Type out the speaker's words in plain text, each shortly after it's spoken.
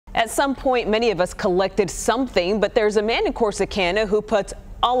At some point, many of us collected something, but there's a man in Corsicana who puts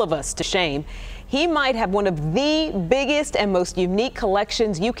all of us to shame. He might have one of the biggest and most unique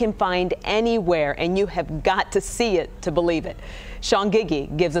collections you can find anywhere, and you have got to see it to believe it. Sean Giggy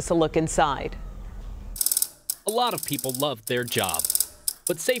gives us a look inside. A lot of people love their job,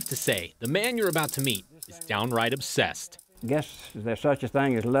 but safe to say, the man you're about to meet is downright obsessed. Guess there's such a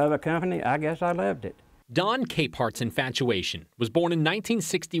thing as love a company. I guess I loved it. Don Capehart's infatuation was born in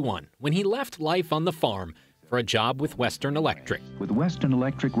 1961 when he left life on the farm for a job with Western Electric. With Western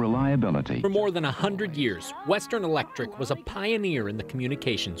Electric reliability. For more than 100 years, Western Electric was a pioneer in the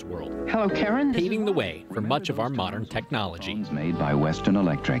communications world. Hello, Karen. Paving the way for much of our modern technology. Made by Western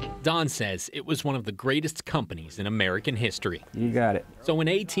Electric. Don says it was one of the greatest companies in American history. You got it. So when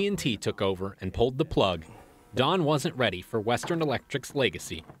AT&T took over and pulled the plug, Don wasn't ready for Western Electric's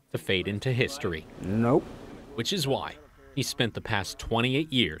legacy to fade into history. Nope. Which is why he spent the past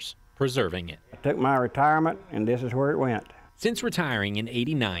 28 years preserving it. I took my retirement, and this is where it went. Since retiring in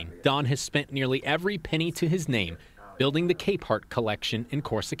 '89, Don has spent nearly every penny to his name building the Capehart collection in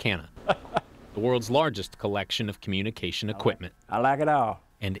Corsicana, the world's largest collection of communication equipment. I like it all.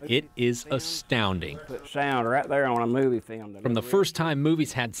 And it is astounding. Put sound right there on a movie film. From the first time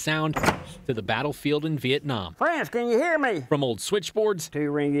movies had sound to the battlefield in Vietnam. Friends, can you hear me? From old switchboards.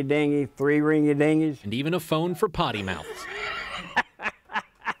 2 ringy-dingy, 3 ringy-dingies. And even a phone for potty mouths.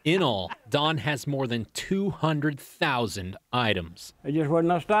 In all, Don has more than 200,000 items. There just wasn't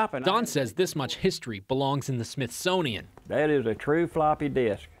no stopping. Don says this much history belongs in the Smithsonian. That is a true floppy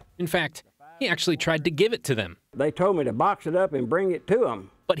disk. In fact, he actually tried to give it to them. They told me to box it up and bring it to them.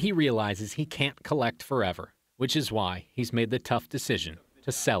 But he realizes he can't collect forever, which is why he's made the tough decision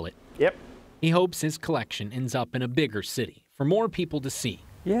to sell it. Yep. He hopes his collection ends up in a bigger city for more people to see.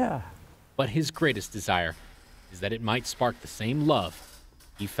 Yeah. But his greatest desire is that it might spark the same love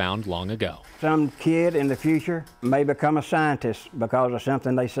he found long ago. Some kid in the future may become a scientist because of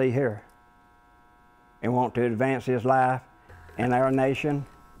something they see here and want to advance his life and our nation.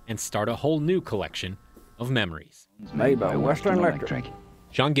 And start a whole new collection of memories. Made by Western Electric.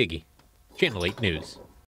 Sean Giggy, Channel 8 News.